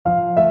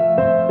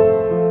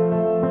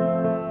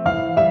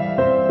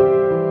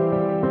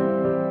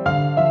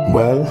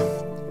Well,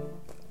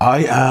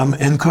 I am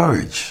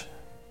encouraged,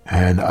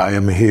 and I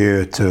am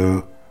here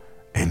to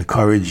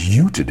encourage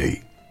you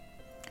today.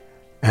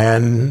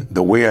 And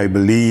the way I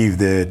believe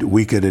that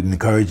we could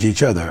encourage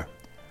each other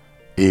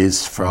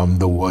is from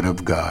the Word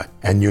of God.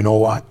 And you know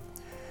what?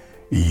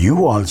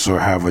 You also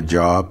have a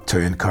job to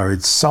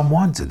encourage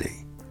someone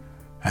today.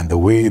 And the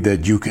way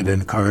that you can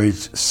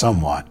encourage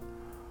someone,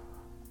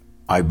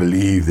 I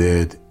believe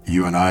that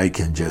you and I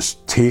can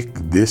just take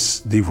this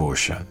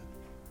devotion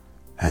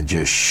and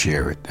just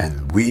share it.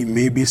 And we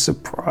may be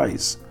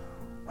surprised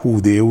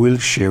who they will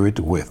share it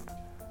with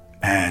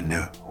and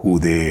who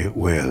they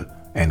will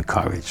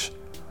encourage.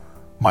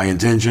 My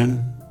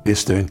intention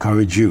is to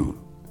encourage you,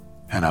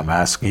 and I'm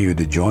asking you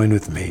to join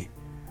with me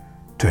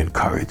to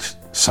encourage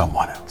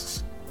someone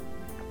else.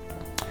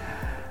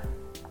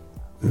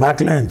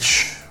 Mac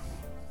Lynch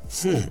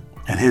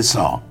and his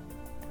song,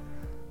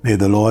 May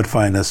the Lord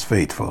Find Us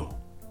Faithful.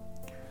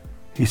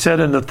 He said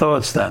in the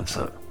third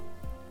stanza,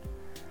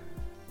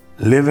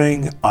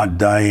 living or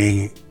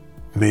dying,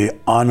 may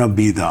honor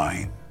be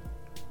thine.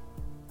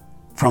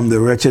 From the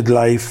wretched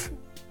life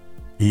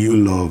you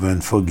love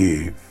and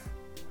forgive.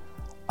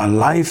 A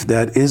life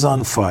that is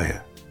on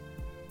fire,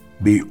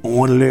 be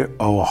only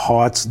our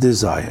heart's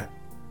desire.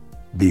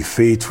 Be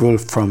faithful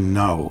from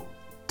now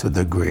to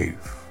the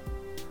grave.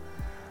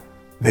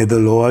 May the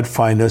Lord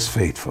find us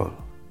faithful.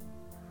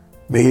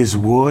 May His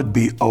word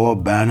be our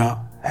banner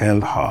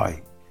held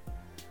high.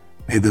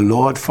 May the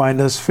Lord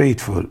find us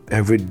faithful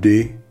every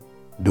day,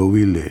 though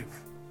we live,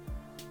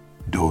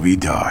 though we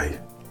die.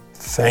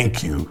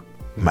 Thank you,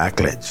 Mac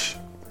Lynch.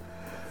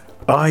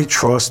 I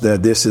trust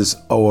that this is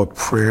our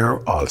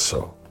prayer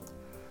also,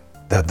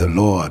 that the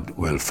Lord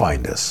will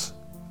find us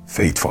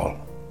faithful.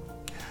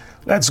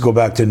 Let's go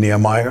back to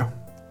Nehemiah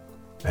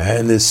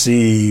and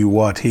see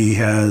what he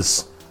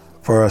has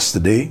for us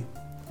today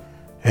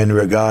in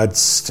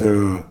regards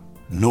to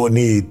no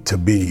need to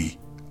be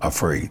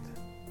afraid.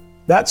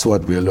 That's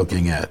what we're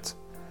looking at.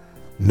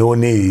 No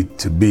need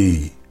to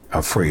be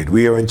afraid.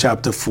 We are in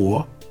chapter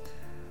 4,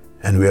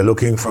 and we are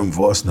looking from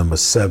verse number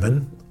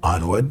 7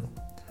 onward.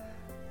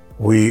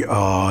 We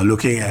are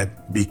looking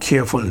at be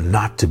careful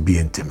not to be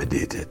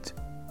intimidated.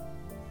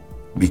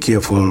 Be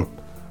careful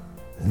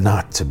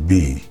not to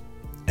be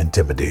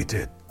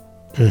intimidated.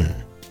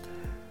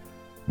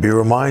 Be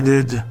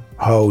reminded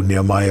how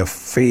Nehemiah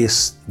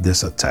faced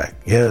this attack.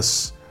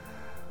 Yes,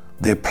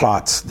 they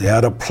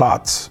had a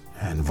plot.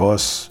 In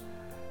verse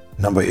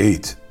number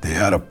 8, they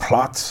had a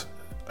plot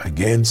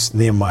against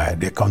Nehemiah.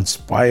 They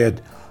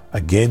conspired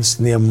against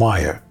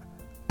Nehemiah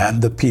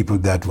and the people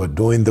that were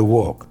doing the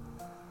work.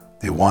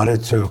 They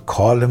wanted to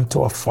call them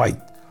to a fight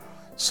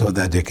so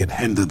that they could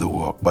hinder the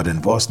work. But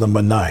in verse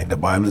number 9, the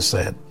Bible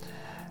said,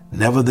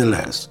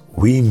 nevertheless,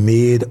 we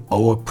made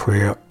our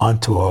prayer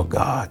unto our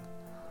God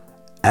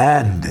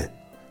and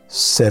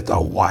set a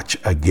watch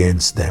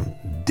against them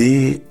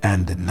day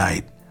and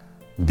night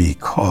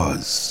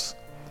because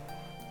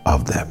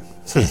of them.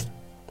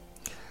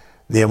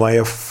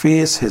 Nehemiah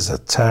faced his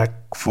attack,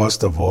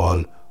 first of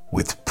all,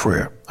 with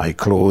prayer. I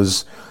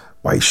close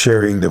by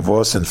sharing the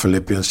verse in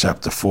Philippians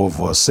chapter 4,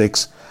 verse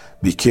 6.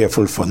 Be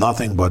careful for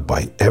nothing, but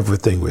by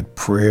everything with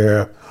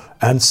prayer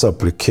and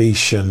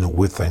supplication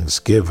with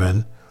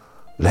thanksgiving,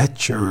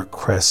 let your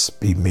requests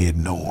be made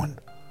known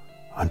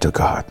unto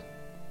God.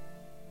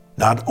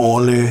 Not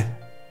only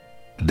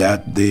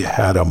that they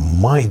had a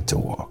mind to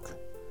walk,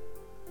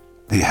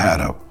 they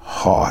had a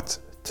heart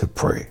to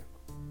pray.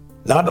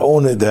 Not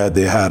only that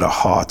they had a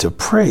heart to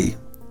pray,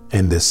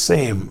 in the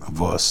same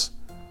verse,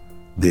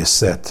 they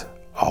set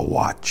a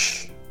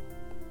watch.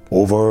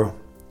 Over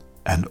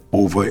and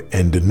over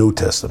in the New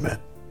Testament,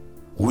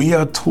 we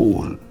are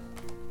told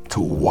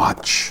to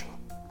watch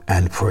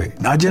and pray.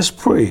 Not just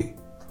pray,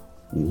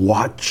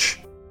 watch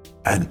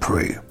and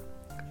pray.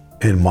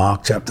 In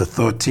Mark chapter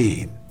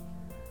 13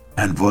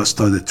 and verse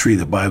 33,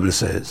 the Bible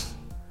says,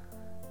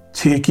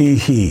 take ye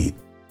heed,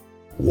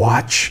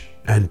 watch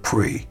and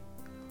pray,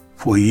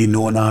 for ye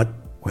know not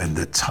when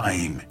the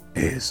time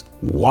is.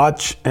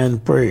 Watch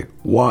and pray.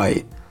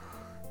 Why?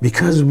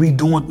 Because we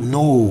don't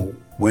know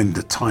when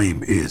the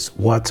time is.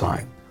 What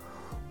time?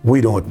 We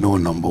don't know,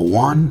 number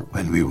one,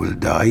 when we will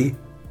die.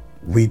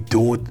 We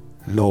don't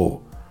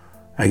know.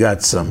 I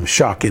got some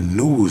shocking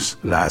news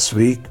last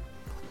week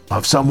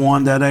of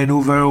someone that I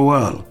know very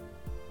well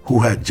who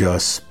had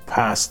just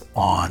passed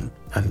on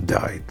and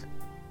died.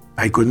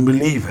 I couldn't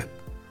believe it.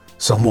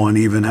 Someone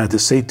even had to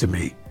say to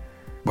me,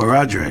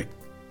 Baradrick,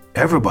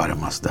 everybody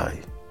must die.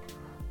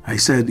 I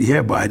said,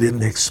 yeah, but I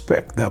didn't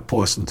expect that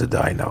person to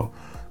die now.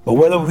 But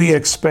whether we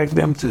expect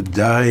them to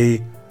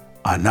die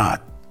or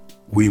not,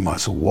 we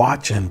must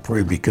watch and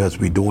pray because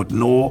we don't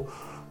know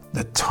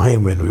the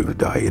time when we will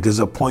die. It is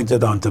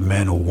appointed unto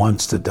men who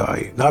wants to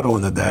die. Not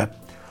only that,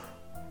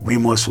 we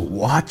must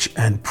watch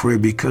and pray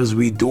because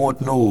we don't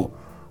know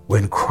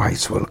when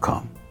Christ will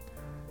come.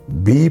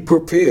 Be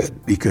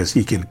prepared because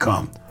he can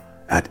come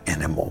at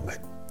any moment.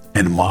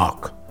 In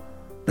Mark,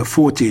 the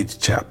 14th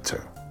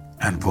chapter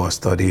and verse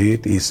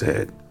 38, he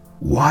said,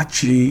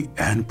 watch ye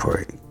and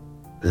pray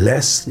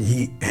lest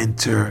ye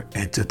enter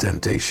into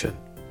temptation.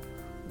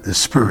 The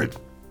spirit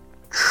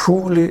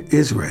truly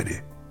is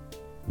ready,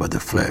 but the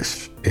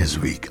flesh is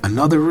weak.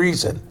 Another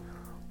reason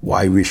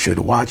why we should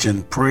watch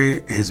and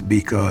pray is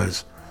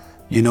because,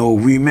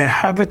 we may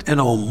have it in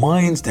our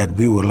minds that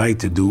we would like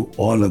to do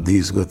all of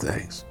these good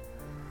things,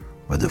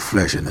 but the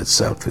flesh in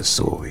itself is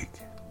so weak.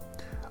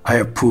 I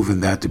have proven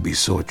that to be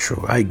so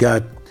true. I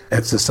got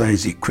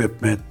exercise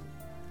equipment.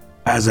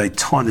 As I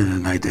turn in the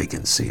night, I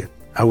can see it.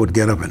 I would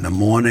get up in the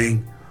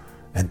morning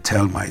and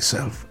tell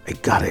myself, I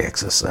gotta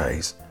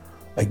exercise.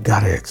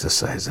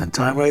 And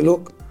time I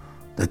look,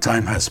 the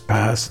time has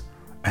passed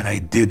and I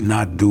did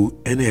not do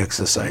any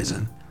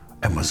exercising.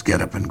 I must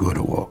get up and go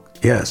to work.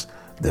 Yes,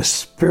 the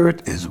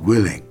spirit is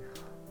willing,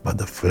 but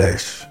the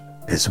flesh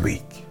is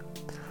weak.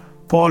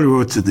 Paul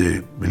wrote to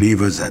the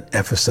believers at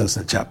Ephesus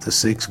in chapter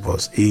 6,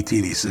 verse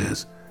 18, he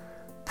says,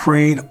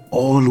 praying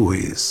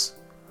always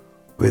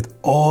with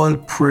all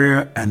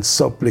prayer and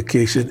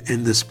supplication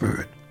in the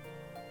Spirit,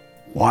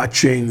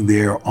 watching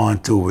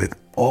thereunto with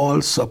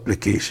all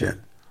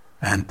supplication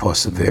and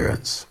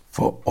perseverance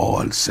for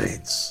all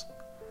saints.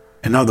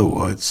 In other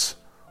words,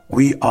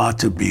 we are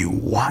to be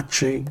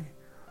watching,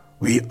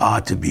 we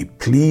are to be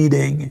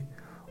pleading,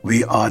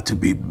 we are to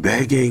be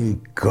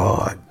begging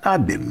God,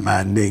 not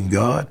demanding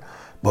God,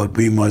 but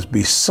we must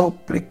be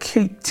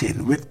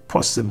supplicating with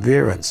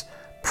perseverance,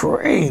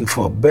 praying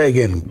for,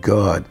 begging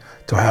God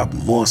to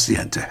have mercy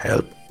and to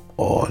help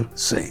all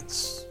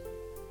saints.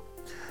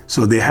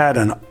 So they had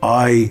an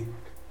eye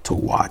to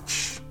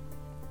watch.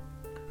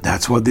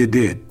 That's what they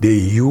did. They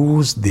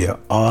used their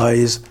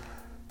eyes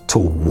to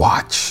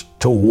watch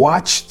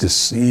to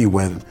see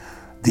when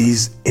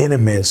these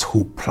enemies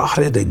who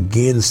plotted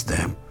against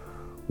them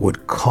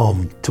would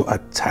come to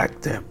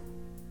attack them.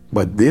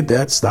 But did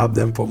that stop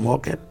them from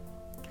walking?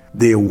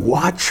 They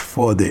watch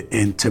for the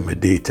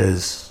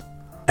intimidators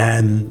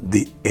and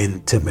the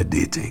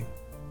intimidating.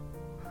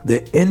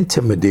 The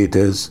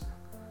intimidators,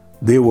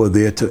 they were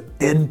there to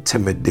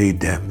intimidate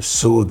them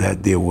so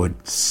that they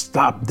would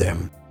stop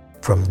them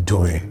from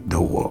doing the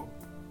work.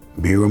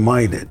 Be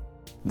reminded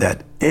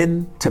that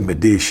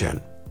intimidation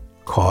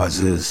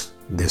causes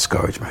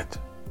discouragement.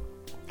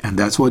 And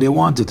that's what they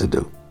wanted to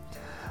do.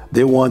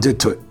 They wanted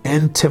to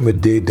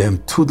intimidate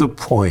them to the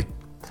point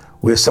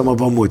where some of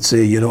them would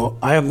say,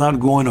 I am not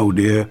going out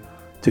there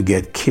to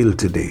get killed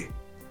today.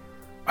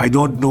 I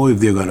don't know if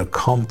they're going to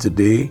come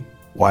today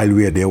while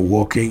we are there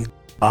walking.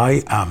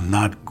 I am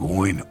not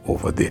going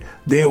over there.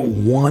 They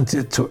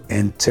wanted to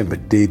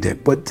intimidate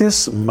them. But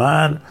this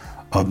man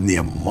of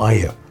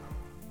Nehemiah,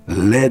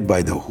 led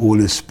by the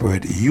Holy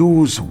Spirit,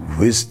 used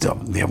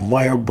wisdom.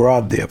 Nehemiah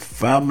brought their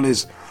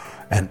families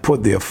and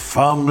put their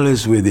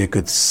families where they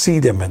could see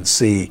them and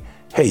say,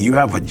 hey, you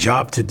have a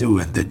job to do,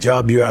 and the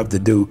job you have to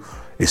do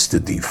is to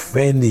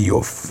defend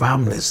your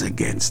families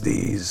against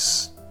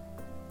these.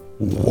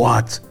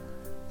 What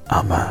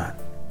a man.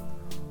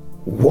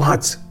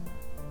 What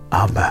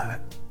a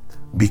man.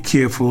 Be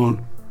careful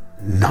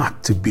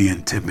not to be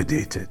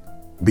intimidated.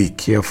 Be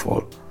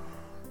careful.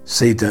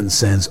 Satan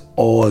sends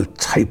all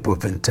type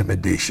of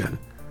intimidation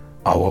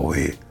our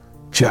way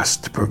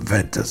just to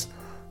prevent us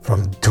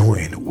from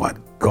doing what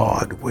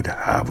God would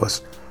have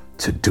us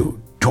to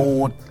do.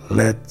 Don't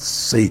let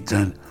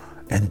Satan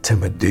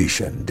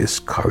intimidation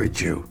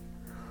discourage you.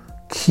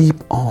 Keep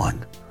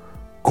on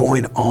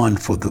going on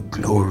for the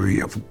glory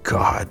of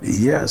God.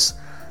 Yes,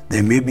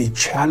 there may be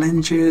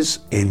challenges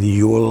in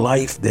your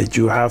life that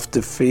you have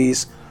to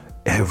face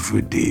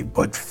every day,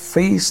 but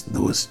face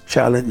those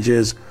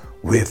challenges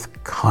with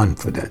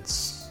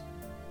confidence.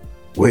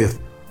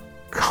 With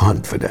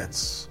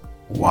confidence.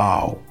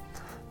 Wow.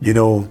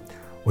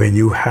 When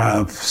you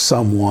have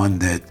someone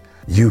that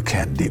you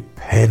can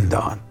depend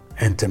on,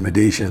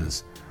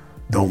 intimidations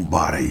don't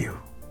bother you.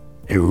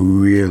 It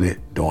really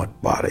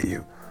don't bother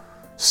you.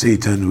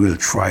 Satan will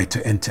try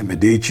to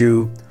intimidate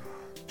you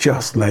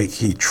just like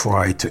he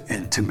tried to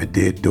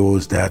intimidate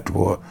those that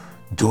were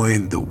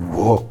doing the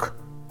work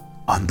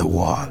on the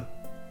wall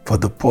for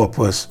the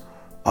purpose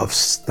of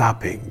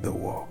stopping the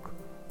work.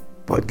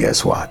 But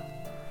guess what?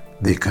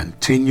 They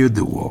continued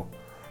the work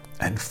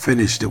and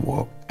finished the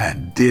work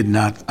and did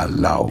not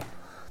allow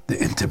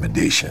the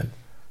intimidation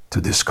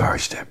to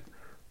discourage them.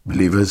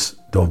 Believers,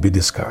 don't be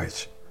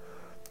discouraged.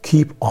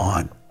 Keep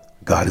on.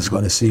 God is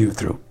going to see you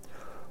through.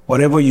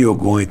 Whatever you're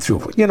going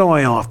through.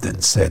 I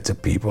often said to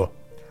people,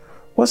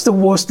 what's the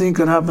worst thing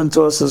could happen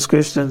to us as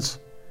Christians?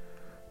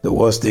 The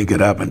worst thing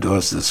could happen to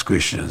us as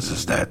Christians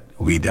is that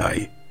we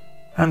die.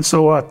 And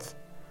so what?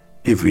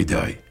 If we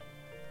die,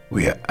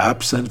 we are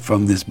absent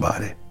from this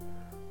body.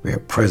 We are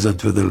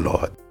present with the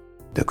Lord.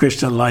 The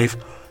Christian life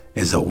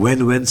is a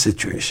win-win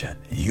situation.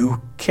 You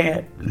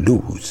can't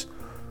lose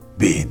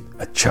being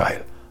a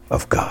child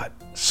of God.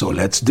 So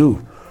let's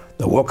do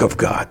the work of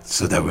God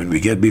so that when we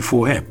get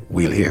before Him,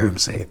 we'll hear Him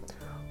say,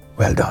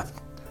 well done,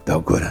 thou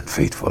good and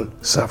faithful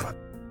servant.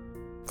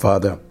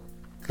 Father,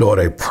 Lord,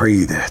 I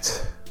pray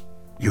that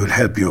you will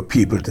help your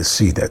people to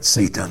see that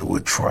Satan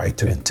will try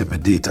to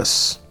intimidate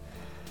us.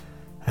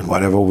 in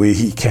whatever way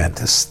he can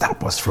to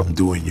stop us from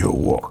doing your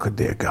work,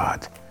 dear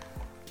God.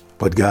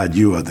 But God,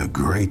 you are the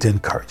great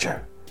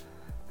encourager.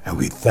 And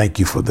we thank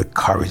you for the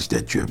courage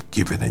that you have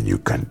given and you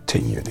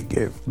continue to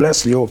give.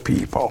 Bless your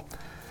people,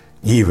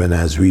 even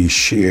as we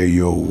share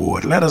your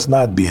word. Let us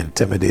not be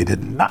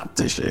intimidated not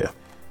to share.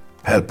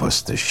 Help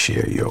us to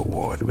share your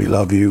word. We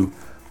love you.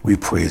 We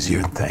praise you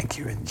and thank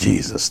you in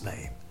Jesus'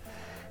 name.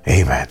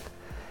 Amen.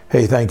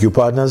 Hey, thank you,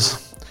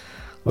 partners.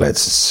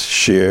 Let's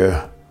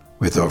share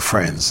with our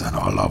friends and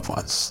our loved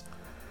ones.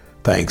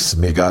 Thanks.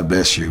 May God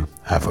bless you.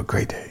 Have a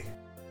great day.